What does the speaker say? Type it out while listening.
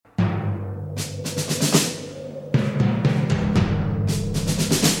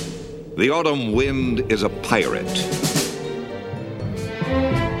The autumn wind is a pirate.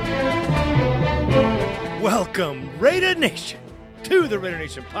 Welcome, Raider Nation, to the Raider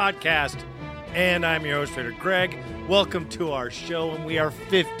Nation podcast. And I'm your host, Raider Greg. Welcome to our show, and we are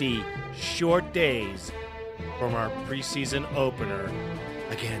 50 short days from our preseason opener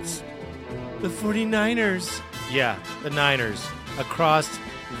against the 49ers. Yeah, the Niners across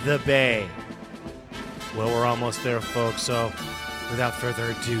the bay. Well, we're almost there, folks, so without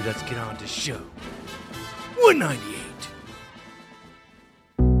further ado, let's get on to show 198.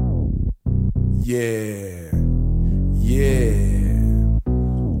 Yeah.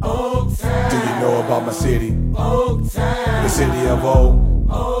 Oaktown. Do you know about my city? Oaktown. The city of O.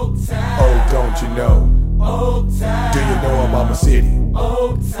 Oaktown. Oh, don't you know? Oaktown. Do you know about my city?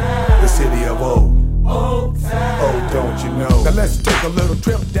 Oaktown. The city of O. Oaktown. Oh, don't you know? Now let's take a little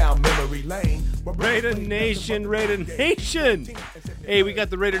trip down memory lane. Raider Nation, Raider Nation. Hey, we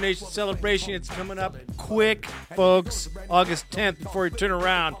got the Raider Nation celebration. It's coming up quick, folks. August 10th, before you turn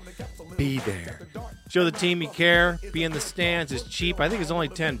around, be there. Show the team you care. Be in the stands. It's cheap. I think it's only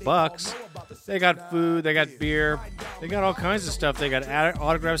 $10. They got food. They got beer. They got all kinds of stuff. They got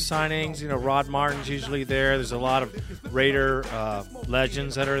autograph signings. You know, Rod Martin's usually there. There's a lot of Raider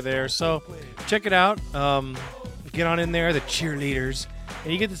legends that are there. So check it out. Get on in there. The cheerleaders.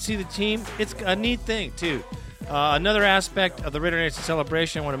 And you get to see the team. It's a neat thing, too. Another aspect of the Raider Nation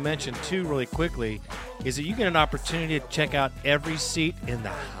celebration I want to mention, too, really quickly, is that you get an opportunity to check out every seat in the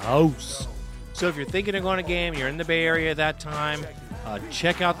house. So if you're thinking of going to a game, you're in the Bay Area at that time,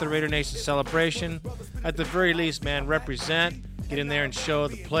 check out the Raider Nation celebration. At the very least, man, represent. Get in there and show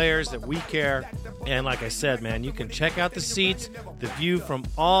the players that we care. And like I said, man, you can check out the seats, the view from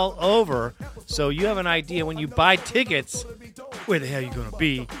all over, so you have an idea when you buy tickets where the hell you're going to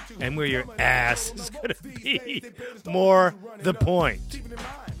be and where your ass is going to be. More the point.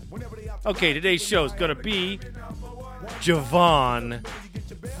 Okay, today's show is going to be Javon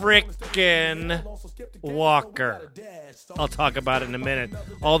Frickin Walker. I'll talk about it in a minute.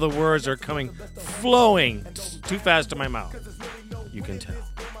 All the words are flowing too fast to my mouth. You can tell.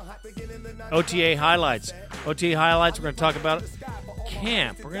 OTA highlights. We're going to talk about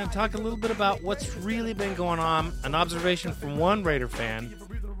camp. We're going to talk a little bit about what's really been going on. An observation from one Raider fan.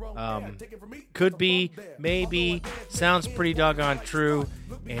 Could be, maybe, sounds pretty doggone true.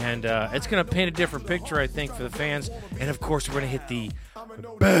 And it's going to paint a different picture, I think, for the fans. And, of course, we're going to hit the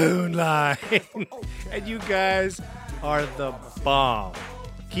Boneline. And you guys are the bomb.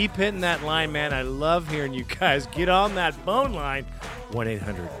 Keep hitting that line, man. I love hearing you guys. Get on that Boneline.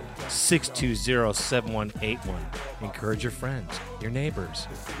 1-800-620-7181. Encourage your friends, your neighbors'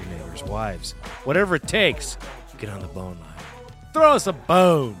 wives. Whatever it takes, get on the Boneline. Throw us a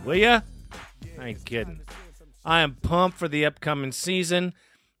bone, will ya? I ain't kidding. I am pumped for the upcoming season.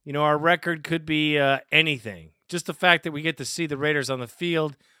 You know, our record could be anything. Just the fact that we get to see the Raiders on the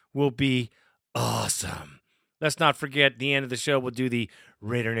field will be awesome. Let's not forget, the end of the show, we'll do the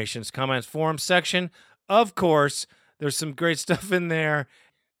Raider Nation's Comments Forum section. Of course, there's some great stuff in there.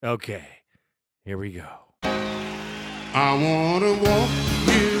 Okay, here we go. I want to walk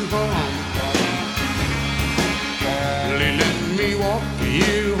you home. Let me walk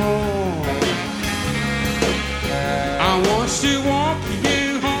you home. I want to walk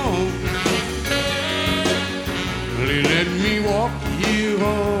you home. Let me walk you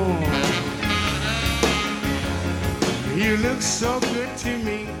home. You look so good to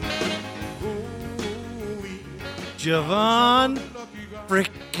me. Javon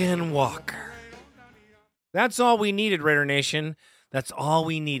Frickin Walker. That's all we needed, Raider Nation. That's all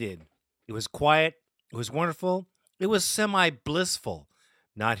we needed. It was quiet. It was wonderful. It was semi-blissful.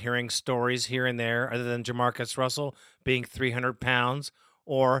 Not hearing stories here and there other than Jamarcus Russell being 300 pounds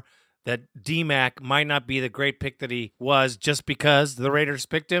or that D-Mac might not be the great pick that he was just because the Raiders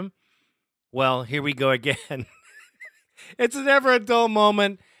picked him. Well, here we go again. It's never a dull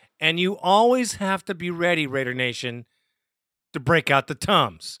moment, and you always have to be ready, Raider Nation, to break out the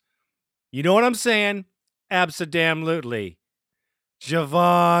Tums. You know what I'm saying? Abso-damn-lutely.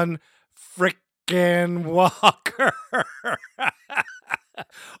 Javon Frickin Walker.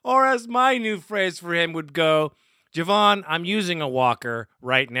 Or as my new phrase for him would go, Javon, I'm using a walker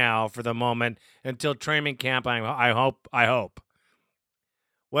right now for the moment until training camp, I hope.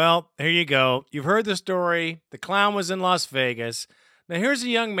 Well, here you go. You've heard the story. The clown was in Las Vegas. Now here's a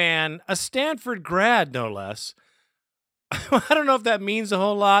young man, a Stanford grad, no less. I don't know if that means a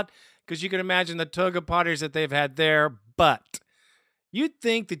whole lot, because you can imagine the toga parties that they've had there, but you'd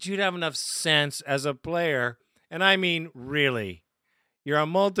think that you'd have enough sense as a player, and I mean really. You're a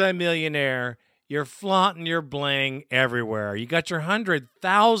multimillionaire. You're flaunting your bling everywhere. You got your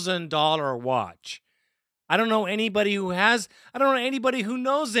 $100,000 watch. I don't know anybody who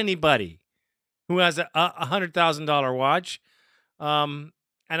knows anybody who has a $100,000 watch. And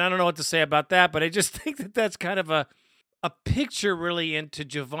I don't know what to say about that, but I just think that that's kind of a picture really into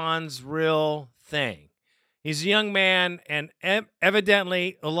Javon's real thing. He's a young man and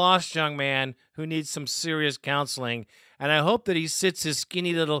evidently a lost young man who needs some serious counseling. And I hope that he sits his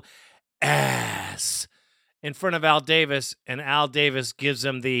skinny little ass in front of Al Davis, and Al Davis gives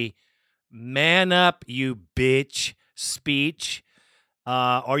him the "man up, you bitch" speech,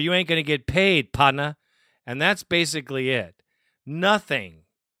 or you ain't going to get paid, partner. And that's basically it. Nothing,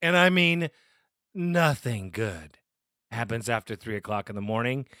 and I mean nothing good, happens after 3 o'clock in the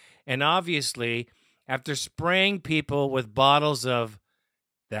morning. And obviously, after spraying people with bottles of,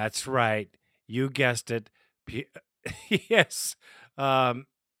 that's right, you guessed it, yes,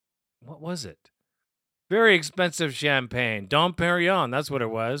 what was it? Very expensive champagne. Dom Perignon, that's what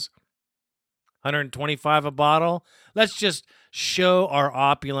it was. $125 a bottle. Let's just show our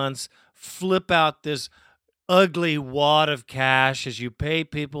opulence, flip out this ugly wad of cash as you pay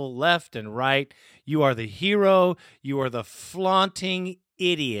people left and right. You are the hero. You are the flaunting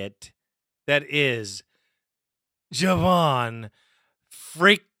idiot that is Javon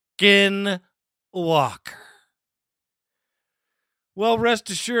Frickin Walker. Well, rest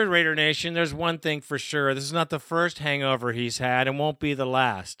assured, Raider Nation, there's one thing for sure. This is not the first hangover he's had and won't be the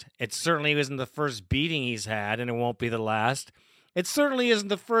last. It certainly isn't the first beating he's had and it won't be the last. It certainly isn't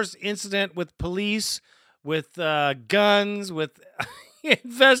the first incident with police, with guns, with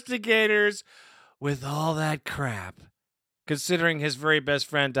investigators, with all that crap. Considering his very best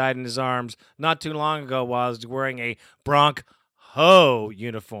friend died in his arms not too long ago while he was wearing a Bronco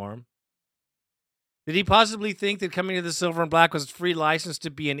uniform. Did he possibly think that coming to the Silver and Black was a free license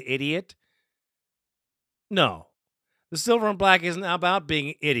to be an idiot? No. The Silver and Black isn't about being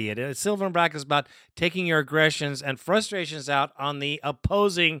an idiot. The Silver and Black is about taking your aggressions and frustrations out on the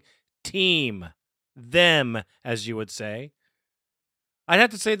opposing team. Them, as you would say. I'd have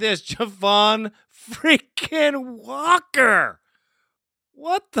to say this, Javon Frickin Walker.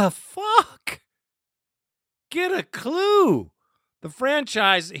 What the fuck? Get a clue. The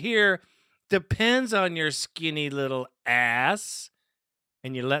franchise here depends on your skinny little ass,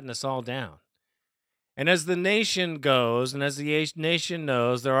 and you're letting us all down. And as the nation goes, and as the nation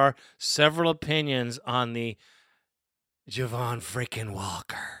knows, there are several opinions on the Javon Frickin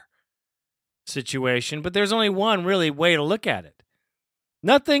Walker situation, but there's only one really way to look at it.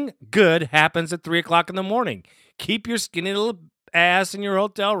 Nothing good happens at 3 o'clock in the morning. Keep your skinny little ass in your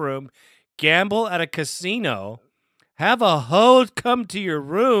hotel room, gamble at a casino, have a hoe come to your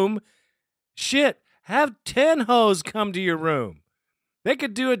room. Shit, have 10 hoes come to your room. They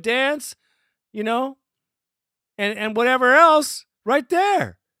could do a dance, you know, and whatever else right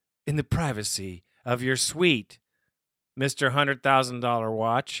there in the privacy of your suite, Mr. $100,000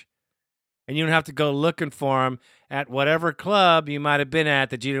 watch. And you don't have to go looking for them at whatever club you might have been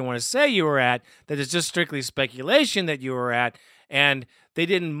at that you didn't want to say you were at, that is just strictly speculation that you were at, and they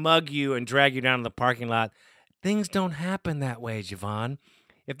didn't mug you and drag you down to the parking lot. Things don't happen that way, Javon.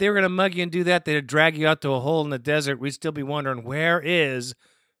 If they were going to mug you and do that, they'd drag you out to a hole in the desert. We'd still be wondering, where is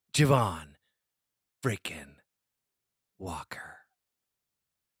Javon Frickin Walker?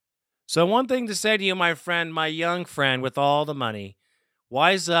 So one thing to say to you, my friend, my young friend with all the money,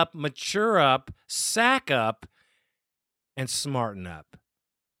 wise up, mature up, sack up, and smarten up.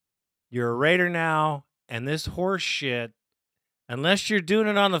 You're a Raider now, and this horse shit, unless you're doing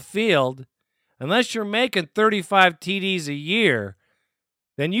it on the field, unless you're making 35 TDs a year,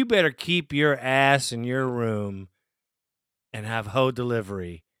 then you better keep your ass in your room and have hoe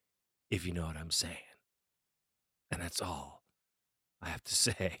delivery, if you know what I'm saying. And that's all I have to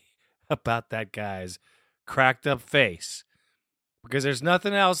say about that guy's cracked up face. Because there's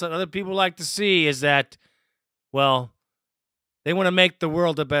nothing else that other people like to see is that, well, they want to make the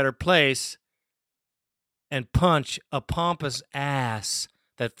world a better place and punch a pompous ass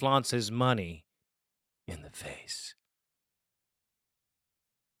that flaunts his money in the face.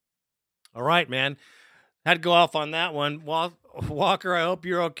 All right, man. Had to go off on that one. Walker, I hope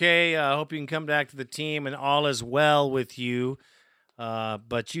you're okay. I hope you can come back to the team and all is well with you.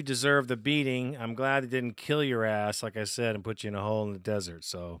 But you deserve the beating. I'm glad it didn't kill your ass, like I said, and put you in a hole in the desert.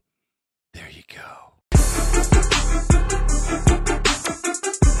 So there you go.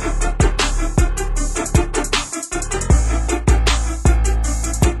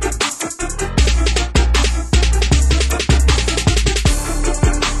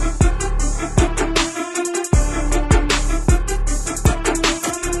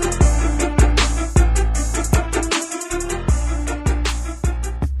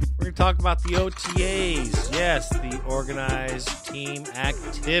 talk about the OTAs. Yes, the organized team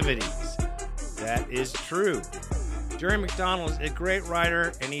activities. That is true. Jerry McDonald is a great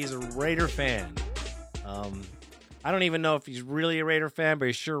writer, and he's a Raider fan. I don't even know if he's really a Raider fan, but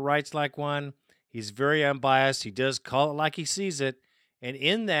he sure writes like one. He's very unbiased. He does call it like he sees it. And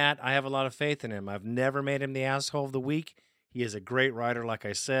in that, I have a lot of faith in him. I've never made him the asshole of the week. He is a great writer, like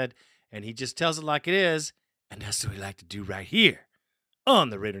I said, and he just tells it like it is. And that's what we like to do right here on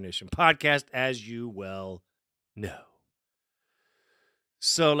the Raider Nation podcast, as you well know.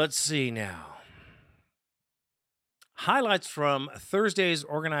 So let's see now. Highlights from Thursday's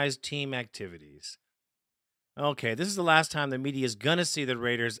organized team activities. Okay, this is the last time the media is going to see the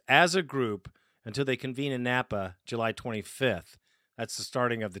Raiders as a group until they convene in Napa July 25th. That's the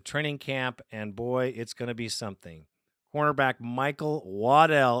starting of the training camp, and boy, it's going to be something. Cornerback Michael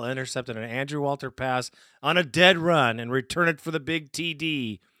Waddell intercepted an Andrew Walter pass on a dead run and returned it for the big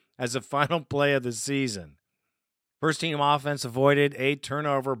TD as the final play of the season. First team offense avoided a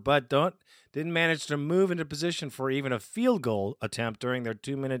turnover, but didn't manage to move into position for even a field goal attempt during their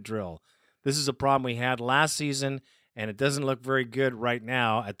 2-minute drill. This is a problem we had last season, and it doesn't look very good right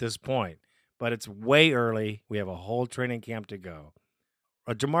now at this point. But it's way early. We have a whole training camp to go.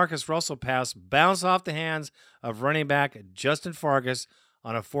 A Jamarcus Russell pass bounced off the hands of running back Justin Fargas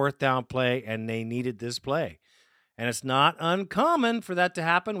on a 4th down play, and they needed this play. And it's not uncommon for that to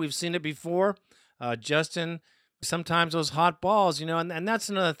happen. We've seen it before. Justin, sometimes those hot balls, and that's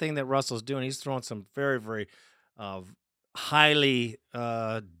another thing that Russell's doing. He's throwing some very, very highly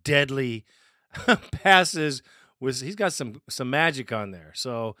deadly passes. He's got some magic on there.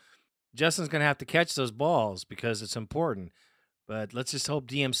 So Justin's going to have to catch those balls because it's important. But let's just hope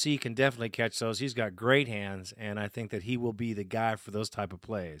DMC can definitely catch those. He's got great hands, and I think that he will be the guy for those type of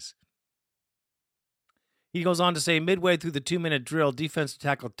plays. He goes on to say, midway through the 2-minute drill, defensive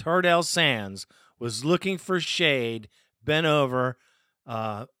tackle Tardell Sands was looking for shade, bent over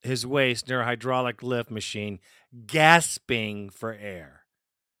his waist near a hydraulic lift machine, gasping for air.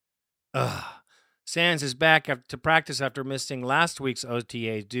 Sands is back to practice after missing last week's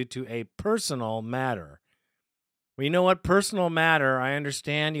OTA due to a personal matter. Well, you know what? Personal matter. I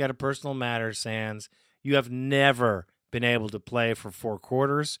understand you got a personal matter, Sands. You have never been able to play for 4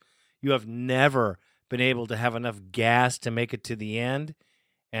 quarters. You have never been able to have enough gas to make it to the end.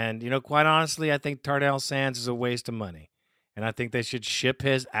 And, quite honestly, I think Tardell Sands is a waste of money. And I think they should ship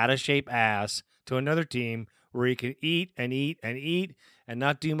his out-of-shape ass to another team where he can eat and eat and eat and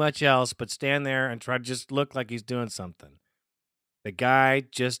not do much else but stand there and try to just look like he's doing something. The guy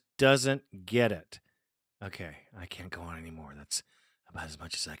just doesn't get it. Okay, I can't go on anymore. That's about as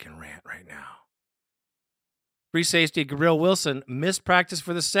much as I can rant right now. Free safety Gabriel Wilson missed practice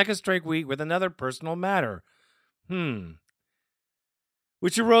for the 2nd straight week with another personal matter.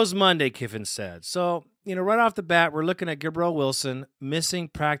 Which arose Monday, Kiffin said. So, right off the bat, we're looking at Gabriel Wilson missing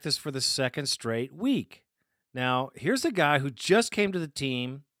practice for the 2nd straight week. Now, here's a guy who just came to the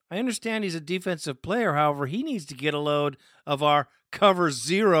team. I understand he's a defensive player. However, he needs to get a load of our cover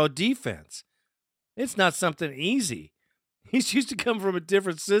 0 defense. It's not something easy. He's used to come from a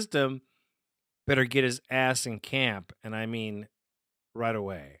different system. Better get his ass in camp, and I mean right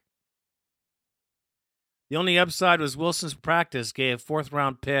away. The only upside was Wilson's practice gave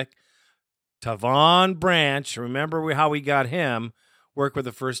 4th-round pick Tavon Branch, remember how we got him, work with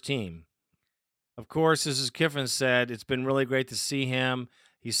the first team. Of course, as Kiffin said, it's been really great to see him.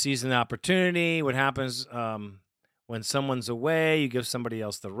 He sees an opportunity. What happens when someone's away, you give somebody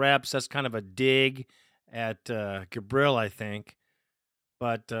else the reps. That's kind of a dig at Gabriel, I think.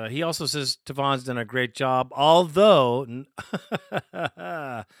 But he also says Tavon's done a great job, although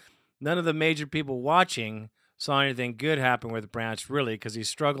none of the major people watching saw anything good happen with Branch, really, because he's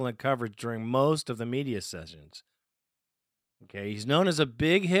struggling in coverage during most of the media sessions. Okay, he's known as a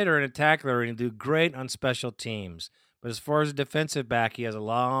big hitter and a tackler, and he'll do great on special teams. But as far as a defensive back, he has a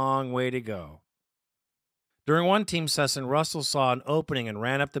long way to go. During one team session, Russell saw an opening and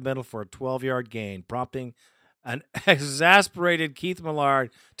ran up the middle for a 12-yard gain, prompting an exasperated Keith Millard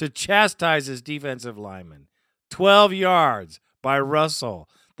to chastise his defensive lineman. 12 yards by Russell,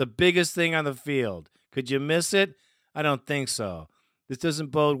 the biggest thing on the field. Could you miss it? I don't think so. This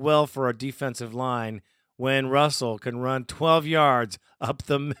doesn't bode well for our defensive line when Russell can run 12 yards up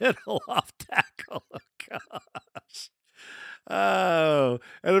the middle off tackle. Oh, gosh. Oh,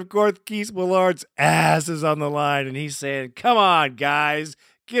 and of course, Keith Millard's ass is on the line, and he's saying, come on, guys,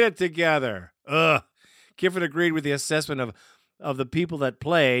 get it together. Kiffin agreed with the assessment of the people that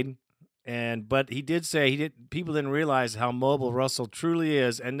played, but he did say people didn't realize how mobile Russell truly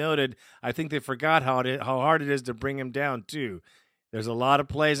is, and noted, I think they forgot how hard it is to bring him down, too. There's a lot of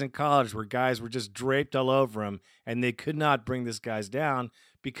plays in college where guys were just draped all over him, and they could not bring this guy's down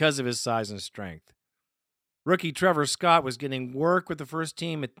because of his size and strength. Rookie Trevor Scott was getting work with the first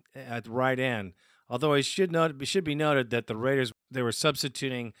team at right end, although it should be noted that the Raiders, they were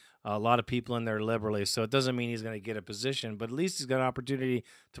substituting a lot of people in there liberally, so it doesn't mean he's going to get a position, but at least he's got an opportunity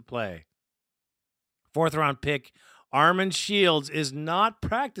to play. 4th-round pick Armand Shields is not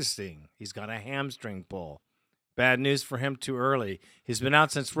practicing. He's got a hamstring pull. Bad news for him too early. He's been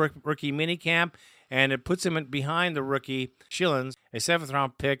out since rookie minicamp, and it puts him behind the rookie Shields, a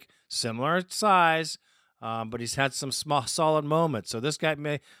 7th-round pick, similar size, but he's had some small, solid moments. So this guy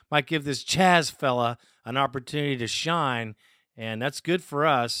might give this Chaz fella an opportunity to shine, and that's good for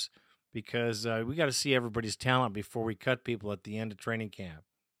us because we got to see everybody's talent before we cut people at the end of training camp.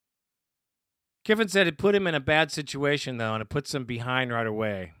 Kiffin said it put him in a bad situation, though, and it puts him behind right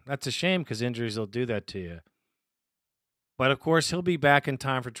away. That's a shame because injuries will do that to you. But, of course, he'll be back in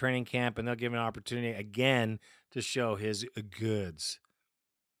time for training camp, and they'll give him an opportunity again to show his goods.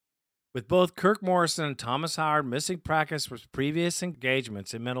 With both Kirk Morrison and Thomas Howard missing practice for previous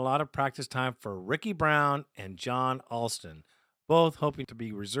engagements, it meant a lot of practice time for Ricky Brown and John Alston, both hoping to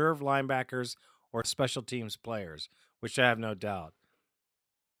be reserve linebackers or special teams players, which I have no doubt.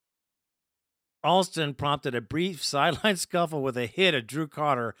 Alston prompted a brief sideline scuffle with a hit at Drew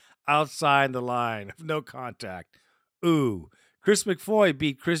Carter outside the line of no contact. Ooh. Chris McFoy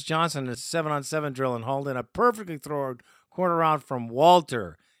beat Chris Johnson in a 7-on-7 drill and hauled in a perfectly thrown corner round from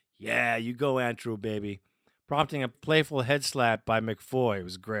Walter. Yeah, you go, Andrew, baby. Prompting a playful head slap by McFoy. It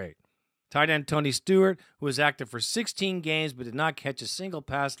was great. Tight end Tony Stewart, who was active for 16 games but did not catch a single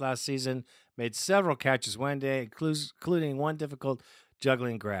pass last season, made several catches one day, including one difficult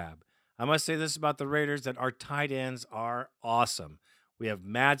juggling grab. I must say this about the Raiders, that our tight ends are awesome. We have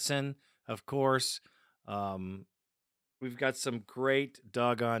Madsen, of course. We've got some great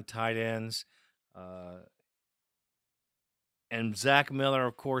doggone tight ends. And HvacMiller,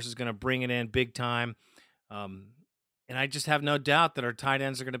 of course, is going to bring it in big time. And I just have no doubt that our tight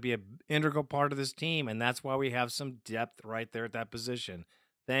ends are going to be an integral part of this team, and that's why we have some depth right there at that position.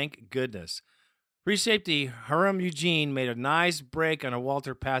 Thank goodness. Free safety Hiram Eugene made a nice break on a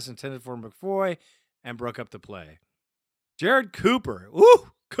Walter pass intended for McFoy and broke up the play. Jared Cooper,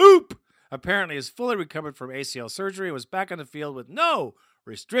 Coop, apparently is fully recovered from ACL surgery and was back on the field with no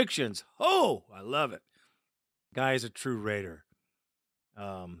restrictions. Oh, I love it. Guy is a true Raider.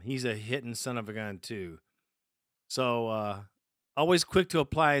 He's a hitting son of a gun, too. So, always quick to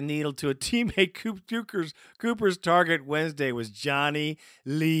apply a needle to a teammate. Cooper's target Wednesday was Johnny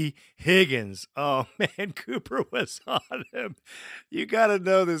Lee Higgins. Oh, man, Cooper was on him. You got to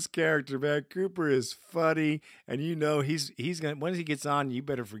know this character, man. Cooper is funny, and you know he's going to, once he gets on, you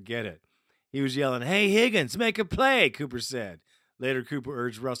better forget it. He was yelling, "Hey, Higgins, make a play," Cooper said. Later, Cooper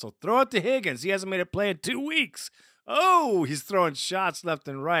urged Russell, "Throw it to Higgins. He hasn't made a play in 2 weeks." Oh, he's throwing shots left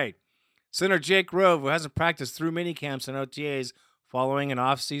and right. Center Jake Grove, who hasn't practiced through minicamps and OTAs following an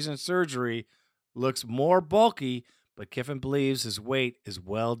off-season surgery, looks more bulky, but Kiffin believes his weight is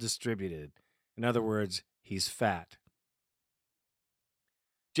well distributed. In other words, he's fat.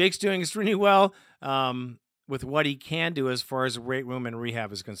 Jake's doing extremely well with what he can do as far as weight room and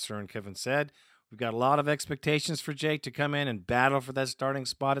rehab is concerned, Kiffin said. We've got a lot of expectations for Jake to come in and battle for that starting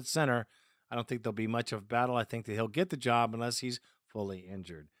spot at center. I don't think there'll be much of a battle. I think that he'll get the job unless he's fully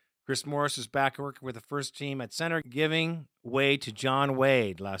injured. Chris Morris is back working with the first team at center, giving way to John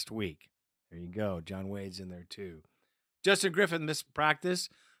Wade last week. There you go. John Wade's in there too. Justin Griffin missed practice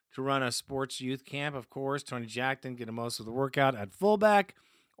to run a sports youth camp, of course. Tony Jackson getting most of the workout at fullback.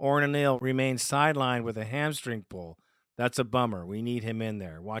 Orrin O'Neill remains sidelined with a hamstring pull. That's a bummer. We need him in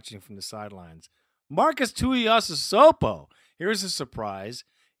there, watching from the sidelines. Marcus Tuiasosopo. Here's a surprise.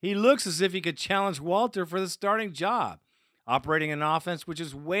 He looks as if he could challenge Walter for the starting job. Operating an offense which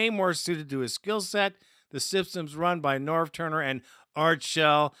is way more suited to his skill set, the systems run by Norv Turner and Art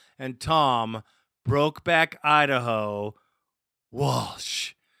Shell and Tom, Brokeback, Idaho,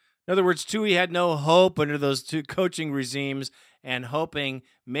 Walsh. In other words, Tui had no hope under those two coaching regimes and hoping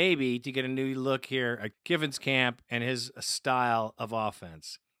maybe to get a new look here at Kiffin's camp and his style of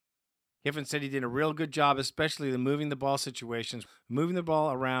offense. Kiffin said he did a real good job, especially the moving the ball situations, moving the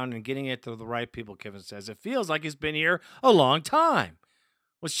ball around and getting it to the right people, Kiffin says. It feels like he's been here a long time.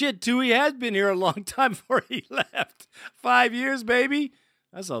 Well, shit, Tui has been here a long time before he left. 5 years, baby.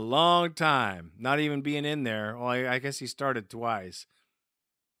 That's a long time. Not even being in there. Well, I guess he started twice.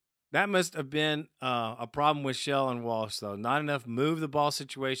 That must have been a problem with Shell and Walsh, though. Not enough move the ball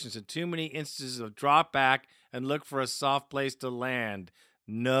situations and too many instances of drop back and look for a soft place to land.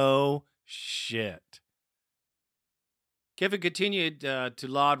 No shit. Kiffin continued to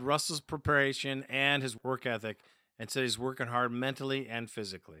laud Russell's preparation and his work ethic and said he's working hard mentally and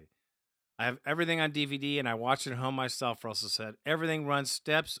physically. I have everything on DVD and I watch it at home myself, Russell said. Everything runs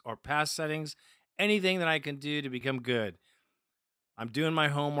steps or pass settings, anything that I can do to become good. I'm doing my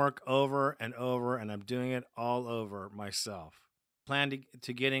homework over and over, and I'm doing it all over myself. Plan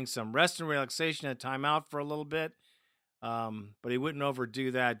to getting some rest and relaxation and time out for a little bit, but he wouldn't overdo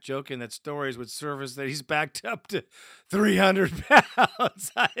that, joking that stories would surface that he's backed up to 300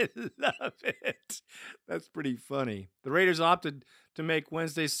 pounds. I love it. That's pretty funny. The Raiders opted to make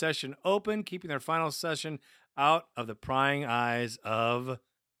Wednesday's session open, keeping their final session out of the prying eyes of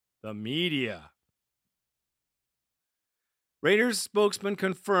the media. Raiders spokesman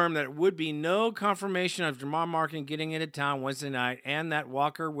confirmed that there would be no confirmation of Jamar Markin getting into town Wednesday night and that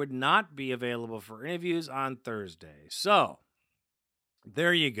Walker would not be available for interviews on Thursday. So,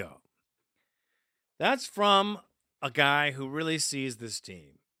 there you go. That's from a guy who really sees this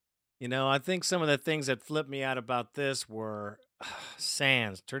team. You know, I think some of the things that flipped me out about this were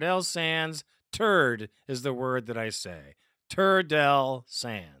Sands. Turdell Sands. Turd is the word that I say. Turdell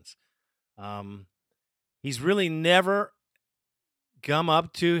Sands. He's really never come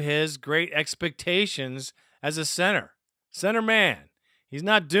up to his great expectations as a center man. He's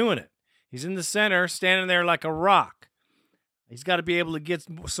not doing it. He's in the center, standing there like a rock. He's got to be able to get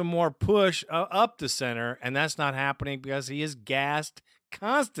some more push up the center, and that's not happening because he is gassed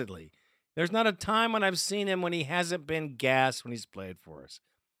constantly. There's not a time when I've seen him when he hasn't been gassed when he's played for us.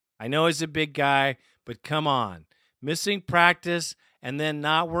 I know he's a big guy, but come on. Missing practice and then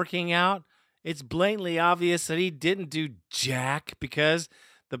not working out, it's blatantly obvious that he didn't do jack because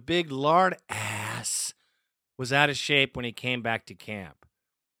the big lard ass was out of shape when he came back to camp.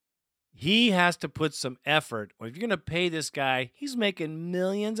 He has to put some effort. Or if you're going to pay this guy, he's making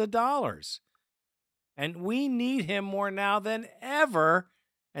millions of dollars. And we need him more now than ever.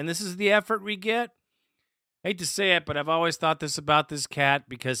 And this is the effort we get. I hate to say it, but I've always thought this about this cat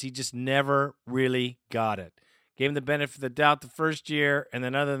because he just never really got it. Gave him the benefit of the doubt the first year, and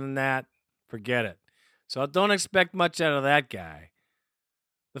then other than that, forget it. So don't expect much out of that guy.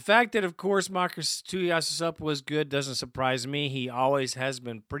 The fact that, of course, Marcus Tuiasosopo was good doesn't surprise me. He always has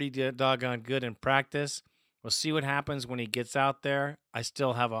been pretty doggone good in practice. We'll see what happens when he gets out there. I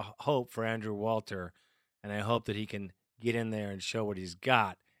still have a hope for Andrew Walter, and I hope that he can get in there and show what he's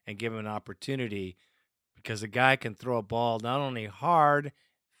got and give him an opportunity because the guy can throw a ball not only hard,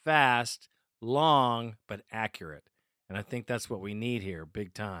 fast, long, but accurate. And I think that's what we need here,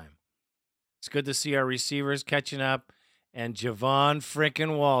 big time. It's good to see our receivers catching up. And Javon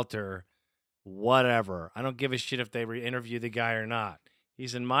Frickin Walter, whatever. I don't give a shit if they interview the guy or not.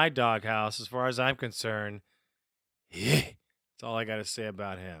 He's in my doghouse as far as I'm concerned. Yeah, that's all I got to say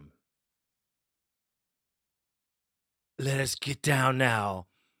about him. Let us get down now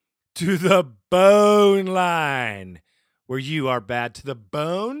to the Boneline, where you are bad to the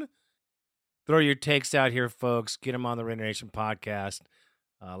bone. Throw your takes out here, folks. Get them on the Raider Nation podcast.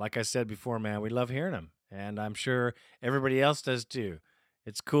 Like I said before, man, we love hearing them. And I'm sure everybody else does too.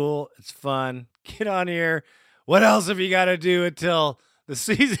 It's cool. It's fun. Get on here. What else have you got to do until the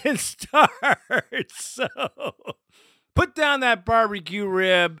season starts? So put down that barbecue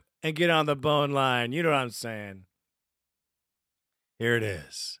rib and get on the bone line. You know what I'm saying? Here it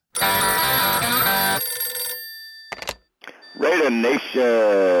is. Raider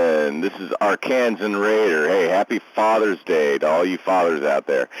Nation, this is Arkansan Raider. Hey, happy Father's Day to all you fathers out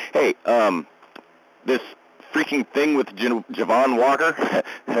there. Hey, this freaking thing with Javon Walker.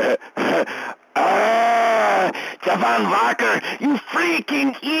 Javon Walker, you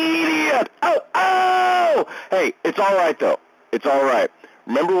freaking idiot! Oh! Hey, it's all right, though. It's all right.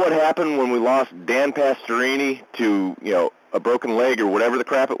 Remember what happened when we lost Dan Pastorini to, a broken leg or whatever the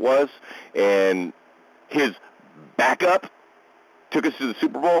crap it was, and his backup took us to the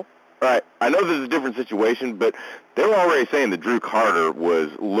Super Bowl? All right, I know this is a different situation, but they were already saying that Drew Carter was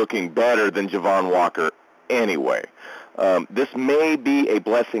looking better than Javon Walker anyway. This may be a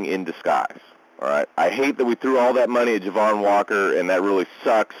blessing in disguise, all right? I hate that we threw all that money at Javon Walker, and that really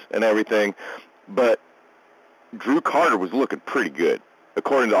sucks and everything, but Drew Carter was looking pretty good,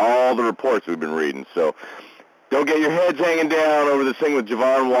 according to all the reports we've been reading. So don't get your heads hanging down over this thing with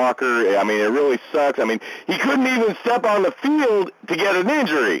Javon Walker. I mean, it really sucks. I mean, he couldn't even step on the field to get an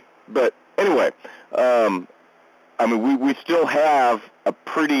injury. But anyway, we still have a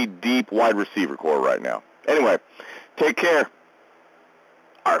pretty deep wide receiver core right now. Anyway, take care.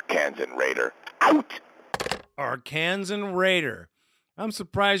 Arkansan Raider, out! Arkansan Raider. I'm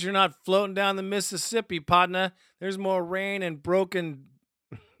surprised you're not floating down the Mississippi, partner. There's more rain and broken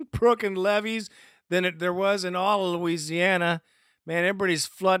levees than there was in all of Louisiana. Man, everybody's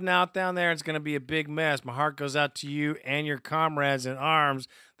flooding out down there. It's going to be a big mess. My heart goes out to you and your comrades in arms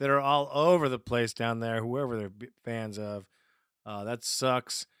that are all over the place down there, whoever they're fans of. That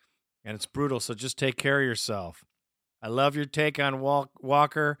sucks, and it's brutal, so just take care of yourself. I love your take on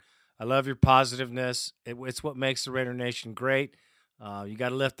Walker. I love your positiveness. It's what makes the Raider Nation great. You got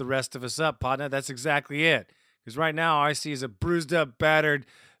to lift the rest of us up, partner. That's exactly it. Because right now, all I see is a bruised up, battered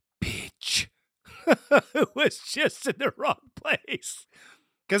bitch who was just in the wrong place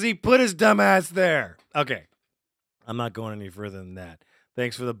because he put his dumb ass there. Okay, I'm not going any further than that.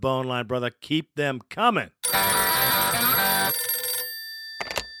 Thanks for the Boneline, brother. Keep them coming.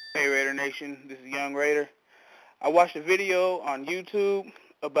 Hey, Raider Nation. This is Young Raider. I watched a video on YouTube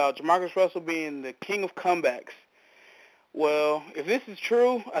about Jamarcus Russell being the king of comebacks. Well, if this is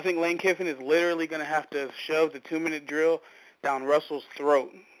true, I think Lane Kiffin is literally going to have to shove the 2-minute drill down Russell's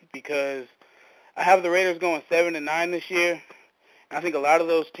throat because I have the Raiders going 7-9 this year. And I think a lot of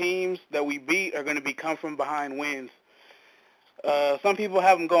those teams that we beat are going to be come from behind wins. Some people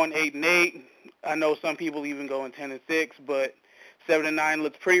have them going 8-8. I know some people even going 10-6, but 7-9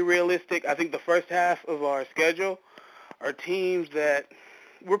 looks pretty realistic. I think the first half of our schedule are teams that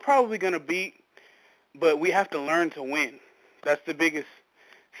we're probably going to beat, but we have to learn to win. That's the biggest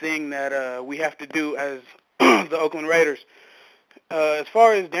thing that we have to do as the Oakland Raiders. As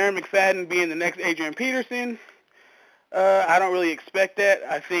far as Darren McFadden being the next Adrian Peterson, I don't really expect that.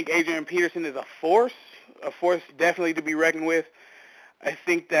 I think Adrian Peterson is a force definitely to be reckoned with. I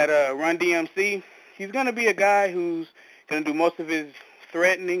think that Run DMC, he's going to be a guy who's going to do most of his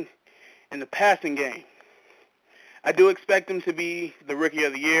threatening in the passing game. I do expect him to be the Rookie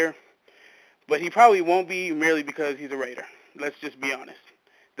of the Year, but he probably won't be merely because he's a Raider. Let's just be honest.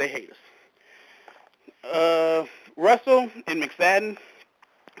 They hate us. Russell and McFadden,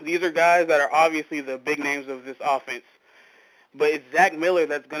 these are guys that are obviously the big names of this offense. But it's HvacMiller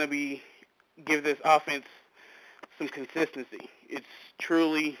that's going to give this offense some consistency. He's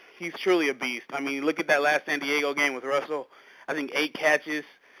truly a beast. I mean, look at that last San Diego game with Russell. I think 8 catches.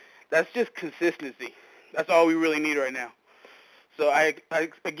 That's just consistency. That's all we really need right now. So I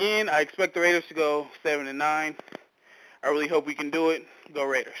expect the Raiders to go 7-9. I really hope we can do it. Go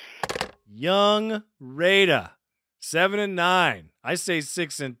Raiders. Young Raider, 7-9. I say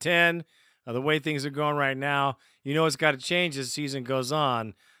 6-10. The way things are going right now, you know it's got to change as season goes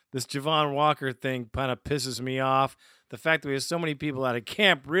on. This Javon Walker thing kind of pisses me off. The fact that we have so many people out of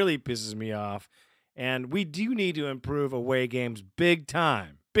camp really pisses me off. And we do need to improve away games big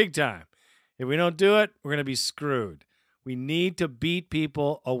time. Big time. If we don't do it, we're going to be screwed. We need to beat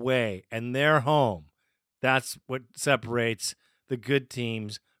people away, and they're home. That's what separates the good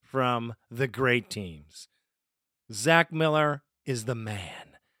teams from the great teams. HvacMiller is the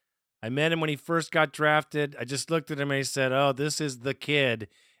man. I met him when he first got drafted. I just looked at him and I said, oh, this is the kid,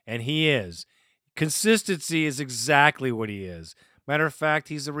 and he is. Consistency is exactly what he is. Matter of fact,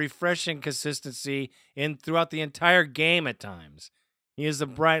 he's a refreshing consistency throughout the entire game at times. He is a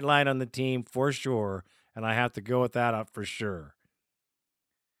bright light on the team for sure, and I have to go with that up for sure.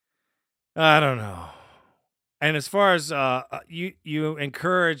 I don't know. And as far as you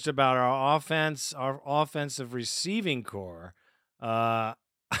encouraged about our offense, our offensive receiving core,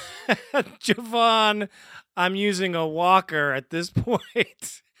 Javon, I'm using a walker at this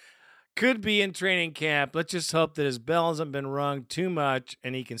point. Could be in training camp. Let's just hope that his bell hasn't been rung too much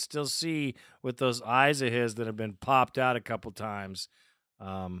and he can still see with those eyes of his that have been popped out a couple times.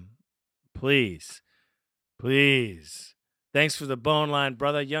 Please. Thanks for the Boneline,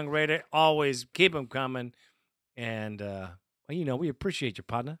 brother. Young Raider, always keep them coming. And, we appreciate your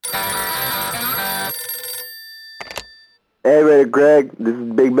partner. Hey, Raider Greg. This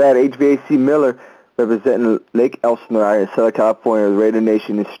is Big Bad HvacMiller representing Lake Elsinore out in Southern California. The Raider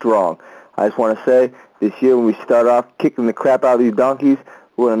Nation is strong. I just want to say, this year when we start off kicking the crap out of these donkeys,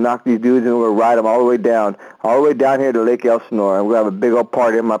 we're going to knock these dudes and we're going to ride them all the way down here to Lake Elsinore, and we're going to have a big old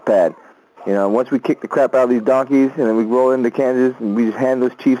party in my pad. You know, once we kick the crap out of these donkeys and then we roll into Kansas and we just hand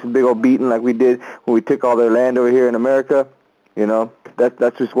those Chiefs a big old beating like we did when we took all their land over here in America, you know,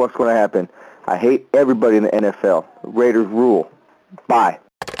 that's just what's going to happen. I hate everybody in the NFL. Raiders rule. Bye.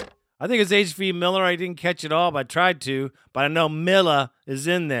 I think it's HvacMiller. I didn't catch it all, but I tried to. But I know Miller is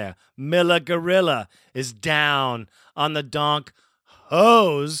in there. Miller Gorilla is down on the donk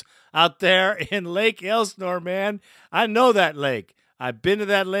hose out there in Lake Elsinore, man. I know that lake. I've been to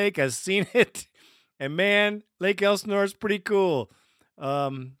that lake. I've seen it. And, man, Lake Elsinore is pretty cool.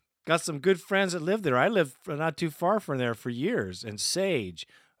 Got some good friends that live there. I lived not too far from there for years. And Sage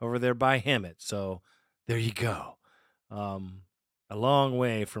over there by Hemet. So there you go. A long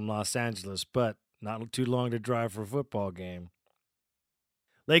way from Los Angeles, but Not too long to drive for a football game.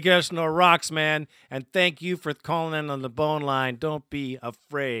 Lake Arsenal rocks, man. And thank you for calling in on the bone line. Don't be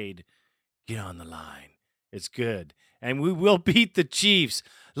afraid. Get on the line. It's good. And we will beat the Chiefs.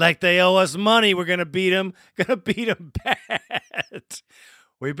 Like they owe us money, we're going to beat them. Going to beat them bad.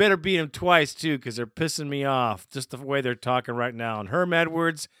 We better beat them twice, too, because they're pissing me off. Just the way they're talking right now. And Herm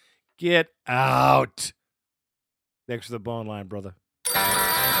Edwards, get out. Thanks for the bone line, brother.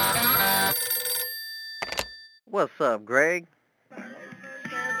 What's up, Greg? It's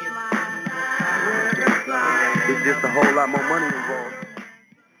just a whole lot more money involved.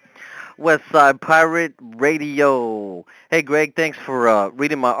 Westside Pirate Radio. Hey, Greg, thanks for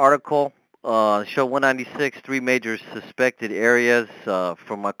reading my article. Show 196, 3 major suspected areas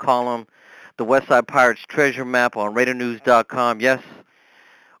from my column, The Westside Pirates Treasure Map on RaiderNews.com. Yes,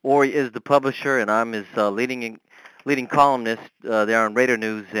 Ori is the publisher, and I'm his leading columnist there on Raider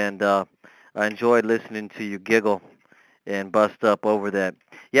News, and I enjoyed listening to you giggle and bust up over that.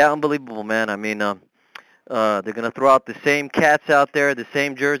 Yeah, unbelievable, man. I mean, they're going to throw out the same cats out there, the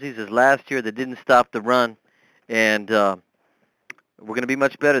same jerseys as last year that didn't stop the run, and we're going to be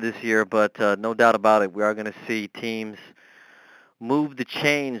much better this year, but no doubt about it, we are going to see teams move the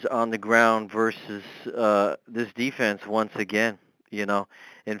chains on the ground versus this defense once again, you know.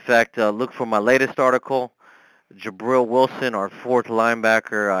 In fact, look for my latest article, Jabril Wilson, our fourth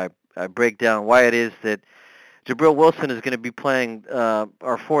linebacker. I break down why it is that Jabril Wilson is going to be playing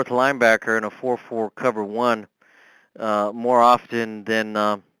our fourth linebacker in a 4-4 cover 1 more often than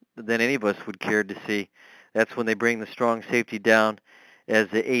any of us would care to see. That's when they bring the strong safety down as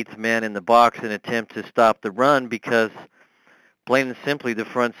the 8th man in the box and attempt to stop the run, because plain and simply the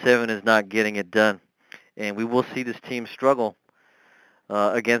front 7 is not getting it done. And we will see this team struggle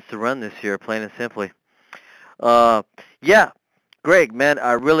against the run this year, plain and simply. Yeah, Greg, man,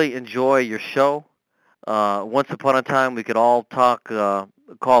 I really enjoy your show. Once upon a time, we could all talk,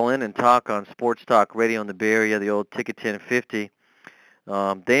 call in and talk on Sports Talk Radio in the Bay Area, the old Ticket 1050.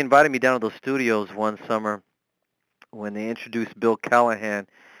 They invited me down to those studios one summer when they introduced Bill Callahan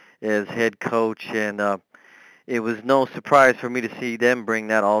as head coach, and it was no surprise for me to see them bring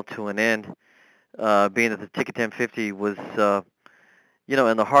that all to an end, being that the Ticket 1050 was,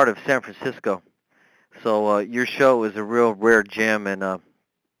 in the heart of San Francisco. So your show is a real rare gem, and I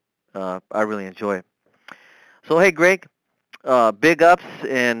really enjoy it. So, hey, Greg, big ups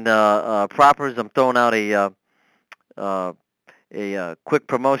and propers. I'm throwing out a quick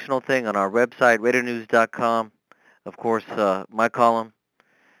promotional thing on our website, RaiderNews.com. Of course, my column,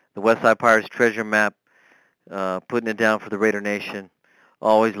 the Westside Pirates Treasure Map, putting it down for the Raider Nation,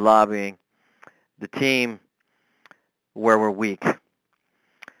 always lobbying the team where we're weak.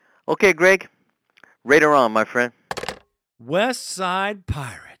 Okay, Greg, Raider on, my friend. Westside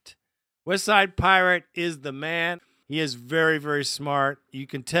Pirate. Westside Pirate is the man. He is very, very smart. You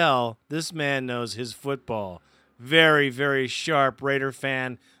can tell this man knows his football. Very, very sharp Raider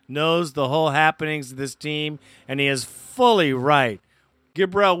fan. Knows the whole happenings of this team, and he is fully right.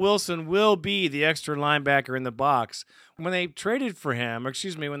 Jabril Wilson will be the extra linebacker in the box. When they traded for him,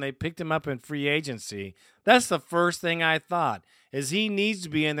 when they picked him up in free agency, that's the first thing I thought, is he needs to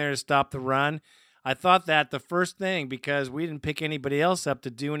be in there to stop the run. I thought that the first thing because we didn't pick anybody else up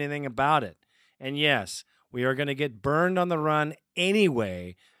to do anything about it. And yes, we are going to get burned on the run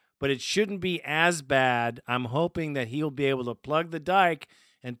anyway, but it shouldn't be as bad. I'm hoping that he'll be able to plug the dike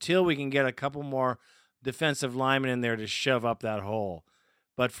until we can get a couple more defensive linemen in there to shove up that hole.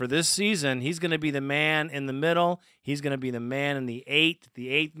 But for this season, he's going to be the man in the middle. He's going to be the man in the eighth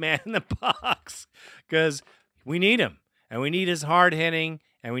man in the box, because we need him. And we need his hard hitting,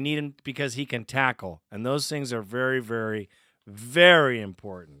 and we need him because he can tackle. And those things are very, very, very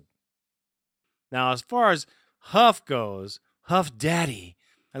important. Now, as far as Huff goes, Huff Daddy,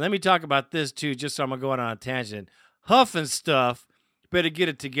 and let me talk about this too, just so I'm going to go on a tangent. Huff and stuff, better get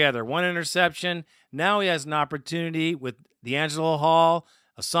it together. 1 interception. Now he has an opportunity with D'Angelo Hall,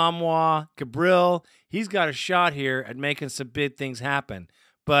 Asamoah, Jabril. He's got a shot here at making some big things happen.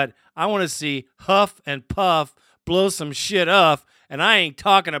 But I want to see Huff and Puff blow some shit up, and I ain't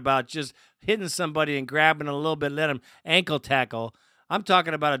talking about just hitting somebody and grabbing a little bit, let him ankle tackle. I'm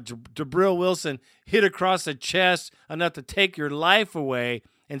talking about a Jabril Wilson hit across the chest enough to take your life away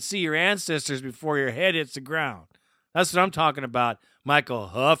and see your ancestors before your head hits the ground. That's what I'm talking about, Michael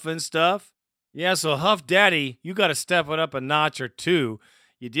Huff and stuff. Yeah, so Huff Daddy, you got to step it up a notch or two.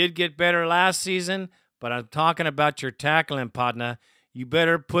 You did get better last season, but I'm talking about your tackling, partner. You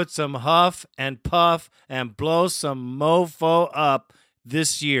better put some huff and puff and blow some mofo up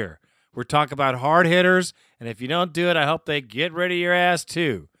this year. We're talking about hard hitters, and if you don't do it, I hope they get rid of your ass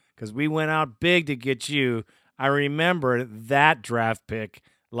too, because we went out big to get you. I remember that draft pick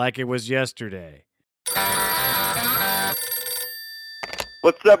like it was yesterday.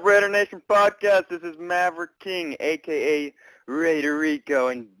 What's up, Raider Nation Podcast? This is Maverick King, a.k.a. Raider Rico,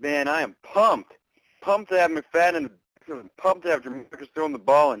 and, man, I am pumped. Pumped to have McFadden and pumped to have Jamarcus throwing the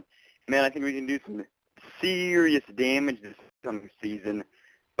ball, and, man, I think we can do some serious damage this coming season.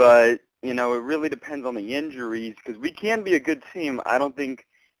 But, you know, it really depends on the injuries, because we can be a good team. I don't think,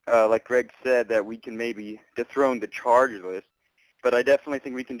 like Greg said, that we can maybe dethrone the Chargers list, but I definitely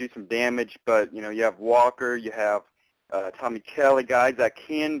think we can do some damage. But, you know, you have Walker, you have Tommy Kelly, guys that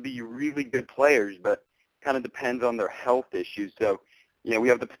can be really good players, but kind of depends on their health issues. So, you know, we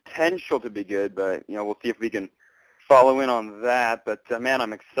have the potential to be good, but, you know, we'll see if we can follow in on that. But, man,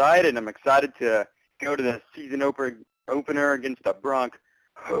 I'm excited. I'm excited to go to the season opener against the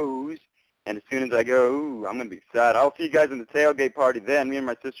Broncos. And as soon as I go, I'm going to be excited. I'll see you guys in the tailgate party then. Me and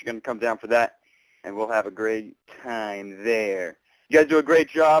my sister are going to come down for that, and we'll have a great time there. You guys do a great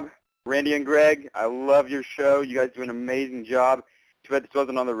job. Randy and Greg, I love your show. You guys do an amazing job. Too bad this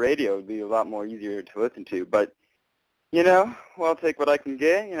wasn't on the radio. It would be a lot more easier to listen to. But, you know, well, I'll take what I can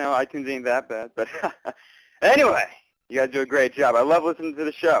get. You know, iTunes ain't that bad. But anyway, you guys do a great job. I love listening to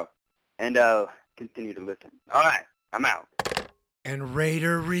the show, and continue to listen. All right, I'm out. And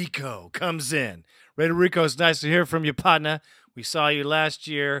Raider Rico comes in. Raider Rico, it's nice to hear from you, partner. We saw you last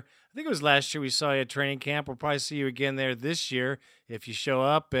year. I think it was last year we saw you at training camp. We'll probably see you again there this year if you show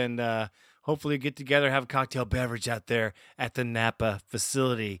up, and hopefully get together, have a cocktail beverage out there at the Napa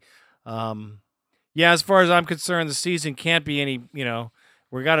facility. Yeah, as far as I'm concerned, the season can't be any, you know,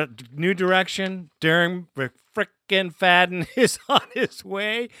 we got a new direction. Darren Frickin Fadden is on his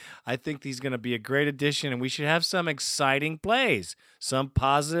way. I think he's going to be a great addition, and we should have some exciting plays, some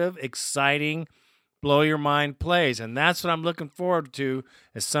positive, exciting, blow-your-mind plays, and that's what I'm looking forward to,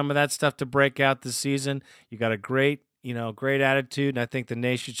 is some of that stuff to break out this season. You got a great attitude, and I think the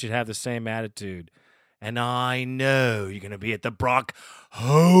nation should have the same attitude. And I know you're going to be at the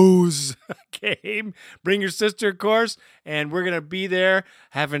Broncos game. Bring your sister, of course, and we're going to be there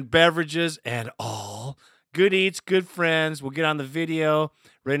having beverages and all. Good eats, good friends. We'll get on the video,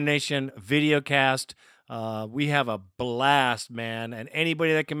 Raider Nation videocast. We have a blast, man. And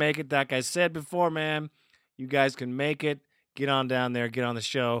anybody that can make it, like I said before, man, you guys can make it. Get on down there. Get on the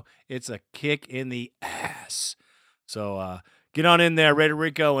show. It's a kick in the ass. So get on in there, Raider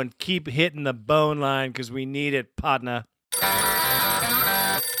Rico, and keep hitting the bone line because we need it, partner.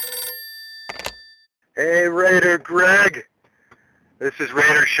 Hey, Raider Greg. This is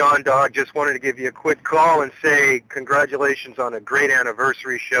Raider SeanDogg. Just wanted to give you a quick call and say congratulations on a great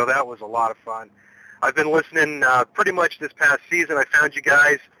anniversary show. That was a lot of fun. I've been listening pretty much this past season. I found you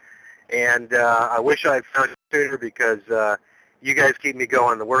guys, and I wish I had found you sooner because you guys keep me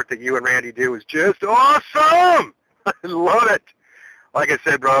going. The work that you and Randy do is just awesome. I love it. Like I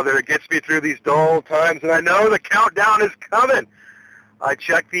said, brother, it gets me through these dull times, and I know the countdown is coming. I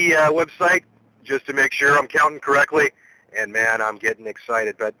checked the website just to make sure I'm counting correctly, and, man, I'm getting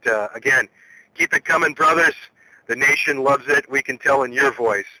excited. But, again, keep it coming, brothers. The nation loves it. We can tell in your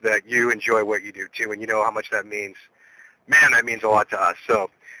voice that you enjoy what you do, too, and you know how much that means. Man, that means a lot to us.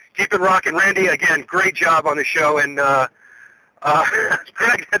 So keep it rocking. Randy, again, great job on the show, and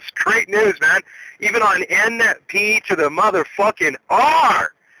Greg, that's great news, man. Even on NP to the motherfucking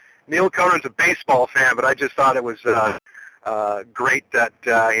R. Neil Conan's a baseball fan, but I just thought it was great that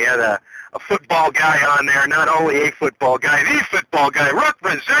he had a football guy on there, not only a football guy, the football guy,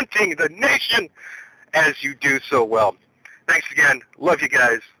 representing the nation as you do so well. Thanks again. Love you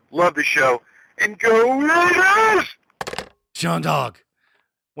guys. Love the show. And go Raiders! SeanDogg,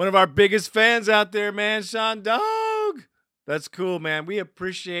 one of our biggest fans out there, man. SeanDogg. That's cool, man. We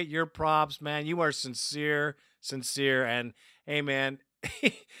appreciate your props, man. You are sincere. And, hey, man,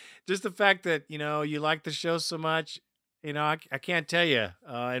 just the fact that, you know, you like the show so much, you know, I can't tell you.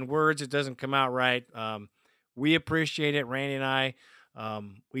 In words, it doesn't come out right. We appreciate it, Randy and I.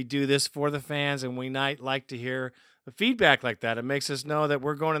 We do this for the fans, and we like to hear the feedback like that. It makes us know that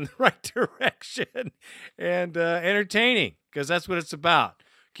we're going in the right direction and entertaining, because that's what it's about.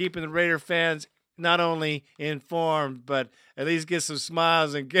 Keeping the Raider fans not only informed, but at least get some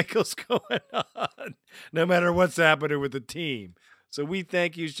smiles and giggles going on, no matter what's happening with the team. So we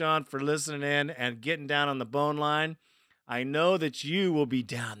thank you, Sean, for listening in and getting down on the bone line. I know that you will be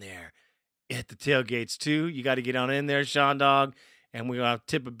down there at the tailgates too. You got to get on in there, SeanDogg, and we're going to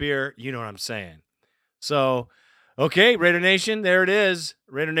tip a beer. You know what I'm saying. So, okay, Raider Nation, there it is.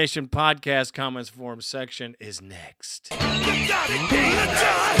 Raider Nation podcast comments forum section is next. You got it, let's go.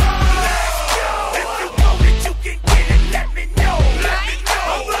 If you want it, you can get it. Let me know.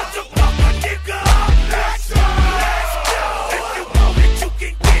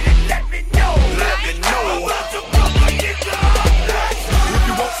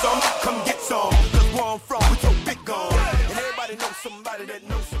 somebody that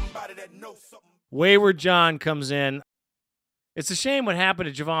knows somebody that knows something. Wayward John comes in. It's a shame what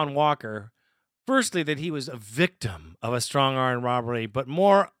happened to Javon Walker. Firstly, that he was a victim of a strong arm robbery, but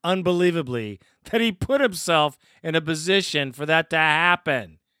more unbelievably, that he put himself in a position for that to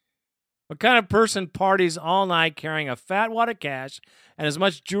happen. What kind of person parties all night carrying a fat wad of cash and as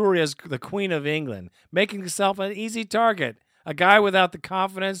much jewelry as the Queen of England, making himself an easy target, a guy without the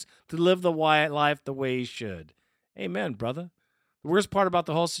confidence to live the Wyatt life the way he should? Amen, brother. The worst part about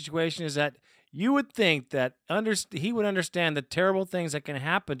the whole situation is that you would think that he would understand the terrible things that can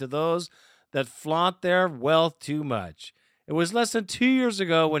happen to those that flaunt their wealth too much. It was less than 2 years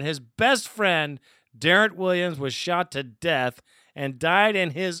ago when his best friend, Darrent Williams, was shot to death and died in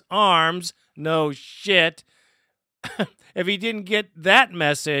his arms. No shit. If he didn't get that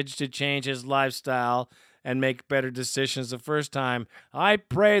message to change his lifestyle and make better decisions the first time, I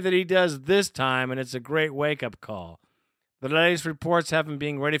pray that he does this time, and it's a great wake-up call. The latest reports have him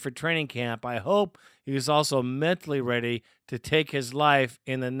being ready for training camp. I hope he is also mentally ready to take his life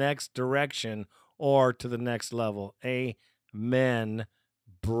in the next direction or to the next level. Amen,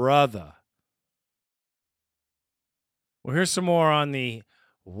 brother. Well, here's some more on the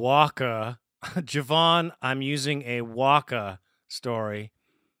Waka. Javon, I'm using a Waka story.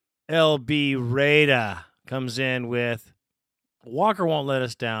 LB Rada comes in with, Walker won't let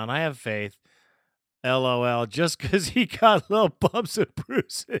us down. I have faith. LOL, just because he got little bumps and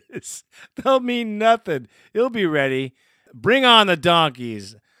bruises, they'll mean nothing. He'll be ready. Bring on the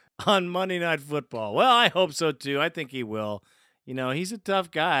donkeys on Monday Night Football. Well, I hope so, too. I think he will. You know, he's a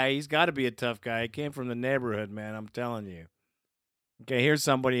tough guy. He's got to be a tough guy. He came from the neighborhood, man. I'm telling you. Okay, here's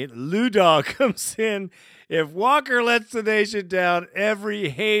somebody. Lou-Dog comes in. If Walker lets the nation down, every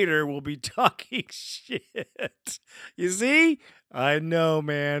hater will be talking shit. You see? I know,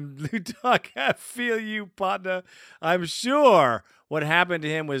 man. Lou-Dog, I feel you, partner. I'm sure what happened to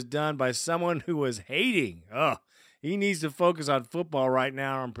him was done by someone who was hating. Oh, he needs to focus on football right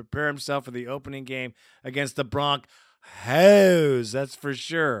now and prepare himself for the opening game against the Broncos. That's for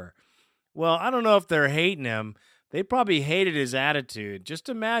sure. Well, I don't know if they're hating him. They probably hated his attitude. Just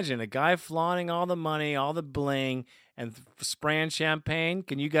imagine a guy flaunting all the money, all the bling, and spraying champagne.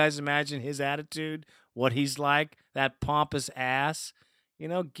 Can you guys imagine his attitude? What he's like? That pompous ass? You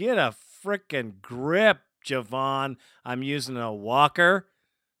know, get a frickin' grip, Javon. I'm using a Walker.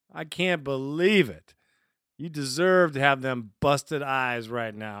 I can't believe it. You deserve to have them busted eyes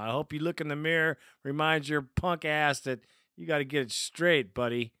right now. I hope you look in the mirror, remind your punk ass that you got to get it straight,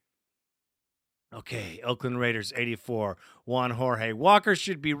 buddy. Okay, Oakland Raiders 84. Juan Jorge. Walker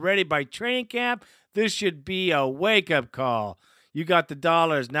should be ready by training camp. This should be a wake-up call. You got the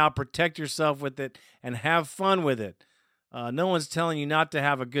dollars. Now protect yourself with it and have fun with it. No one's telling you not to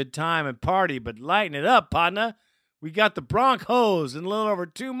have a good time and party, but lighten it up, partner. We got the Broncos in a little over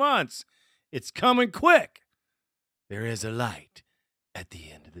 2 months. It's coming quick. There is a light at the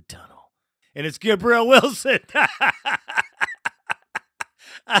end of the tunnel. And it's Gabriel Wilson.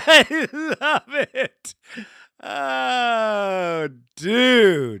 I love it. Oh,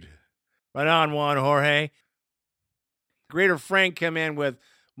 dude. Right on, Juan Jorge. Greater Frank come in with,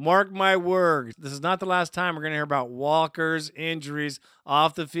 mark my words, this is not the last time we're going to hear about Walker's injuries,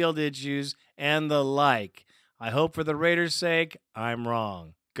 off-the-field issues, and the like. I hope for the Raiders' sake, I'm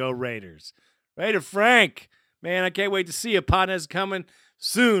wrong. Go Raiders. Raider Frank. Man, I can't wait to see you. Partner's coming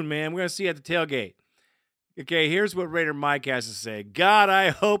soon, man. We're going to see you at the tailgate. Okay, here's what Raider Mike has to say. God,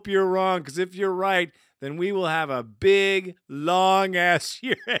 I hope you're wrong, because if you're right, then we will have a big, long-ass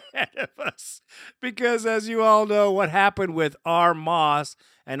year ahead of us. Because as you all know, what happened with R. Moss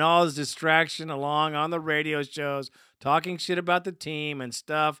and all his distraction along on the radio shows, talking shit about the team and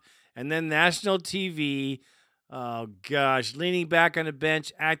stuff, and then national TV, oh gosh, leaning back on the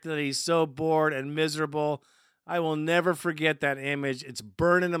bench, acting that he's so bored and miserable. I will never forget that image. It's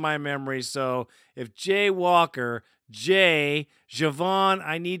burned into my memory. So if Javon,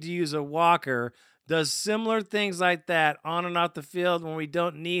 I need to use a Walker, does similar things like that on and off the field when we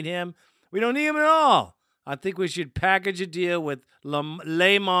don't need him, we don't need him at all. I think we should package a deal with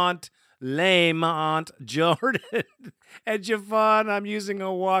Lamont Jordan and Javon. I'm using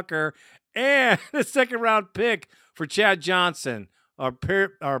a Walker and a second-round pick for Chad Johnson or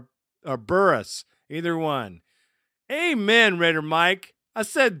Burris, either one. Amen, Raider Mike. I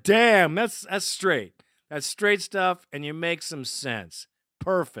said, damn, that's straight. That's straight stuff, and you make some sense.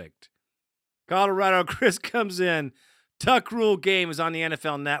 Perfect. Colorado Chris comes in. Tuck Rule game is on the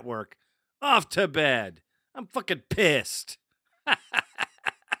NFL Network. Off to bed. I'm fucking pissed.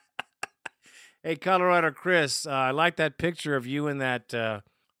 Hey, Colorado Chris, I like that picture of you in that,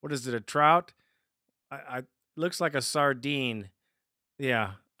 what is it, a trout? I looks like a sardine.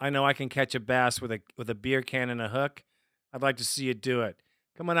 Yeah, I know I can catch a bass with a beer can and a hook. I'd like to see you do it.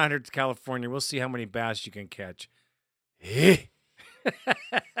 Come on out here to California. We'll see how many bass you can catch. Raider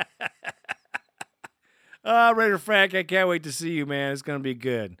Frank, I can't wait to see you, man. It's going to be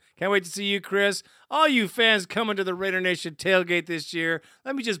good. Can't wait to see you, Chris. All you fans coming to the Raider Nation tailgate this year,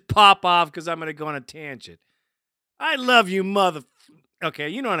 let me just pop off because I'm going to go on a tangent. I love you, Okay,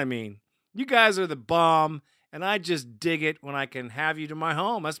 you know what I mean. You guys are the bomb, and I just dig it when I can have you to my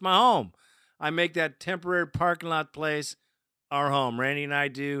home. That's my home. I make that temporary parking lot place our home. Randy and I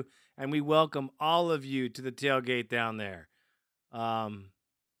do, and we welcome all of you to the tailgate down there.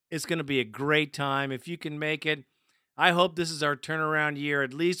 It's going to be a great time if you can make it. I hope this is our turnaround year.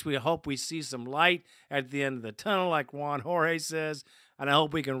 At least we hope we see some light at the end of the tunnel, like Juan Jorge says, and I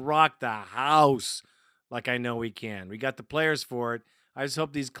hope we can rock the house like I know we can. We got the players for it. I just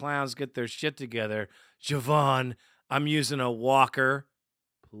hope these clowns get their shit together. Javon, I'm using a walker.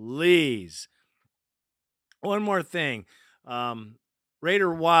 Please. One more thing.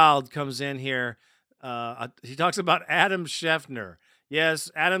 Raider Wild comes in here. He talks about Adam Scheffner. Yes,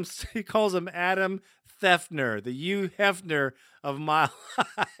 he calls him Adam Thefner, the Hugh Hefner of Mile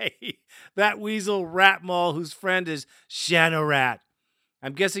High. That weasel rat mole whose friend is Shanorat.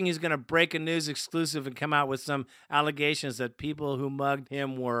 I'm guessing he's going to break a news exclusive and come out with some allegations that people who mugged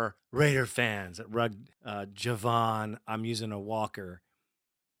him were Raider fans that rugged Javon. I'm using a walker.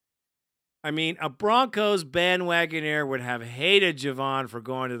 I mean, a Broncos bandwagoner would have hated Javon for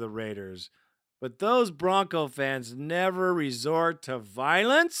going to the Raiders. But those Bronco fans never resort to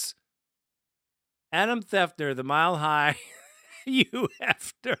violence. Adam Thefter, the Mile High Hugh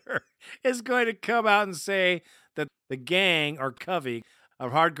Hefner, is going to come out and say that the gang or covey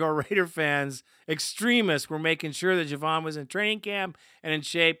of hardcore Raider fans, extremists, were making sure that Javon was in training camp and in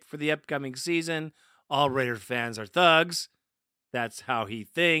shape for the upcoming season. All Raider fans are thugs. That's how he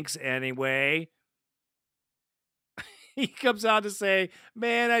thinks anyway. He comes out to say,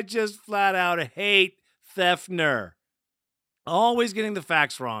 man, I just flat out hate Thefner. Always getting the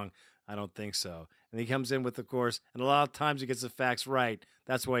facts wrong. I don't think so. And he comes in with, of course, and a lot of times he gets the facts right.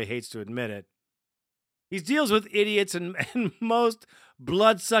 That's why he hates to admit it. He deals with idiots and most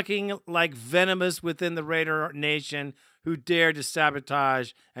blood-sucking, like venomous within the Raider Nation who dare to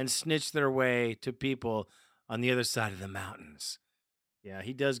sabotage and snitch their way to people on the other side of the mountains. Yeah,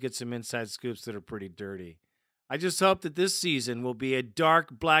 he does get some inside scoops that are pretty dirty. I just hope that this season will be a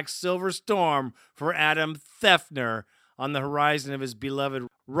dark black silver storm for Adam Thefner on the horizon of his beloved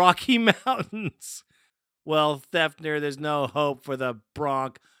Rocky Mountains. Well, Thefner, there's no hope for the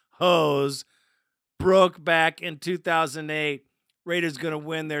Broncos. Broke back in 2008. Raiders going to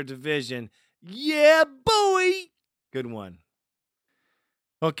win their division. Yeah, boy! Good one.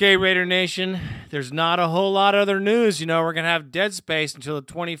 Okay, Raider Nation, there's not a whole lot of other news. You know, we're going to have dead space until the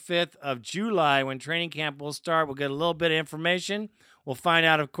 25th of July when training camp will start. We'll get a little bit of information. We'll find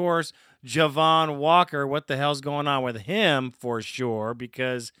out, of course, Javon Walker, what the hell's going on with him for sure,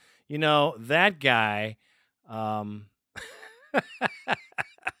 because, you know, that guy,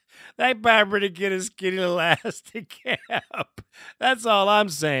 that barber to get his skinny little ass to camp. That's all I'm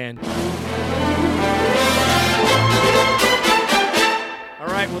saying. All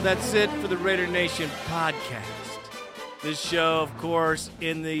right, well, that's it for the Raider Nation podcast. This show, of course,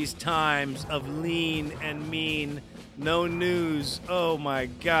 in these times of lean and mean, no news. Oh, my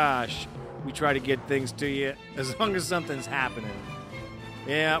gosh. We try to get things to you as long as something's happening.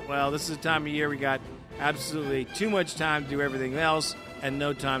 Yeah, well, this is the time of year we got absolutely too much time to do everything else and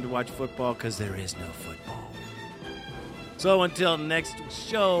no time to watch football because there is no football. So until next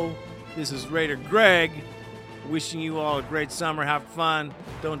show, this is Raider Greg. Wishing you all a great summer. Have fun.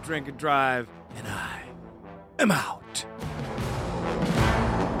 Don't drink and drive. And I am out.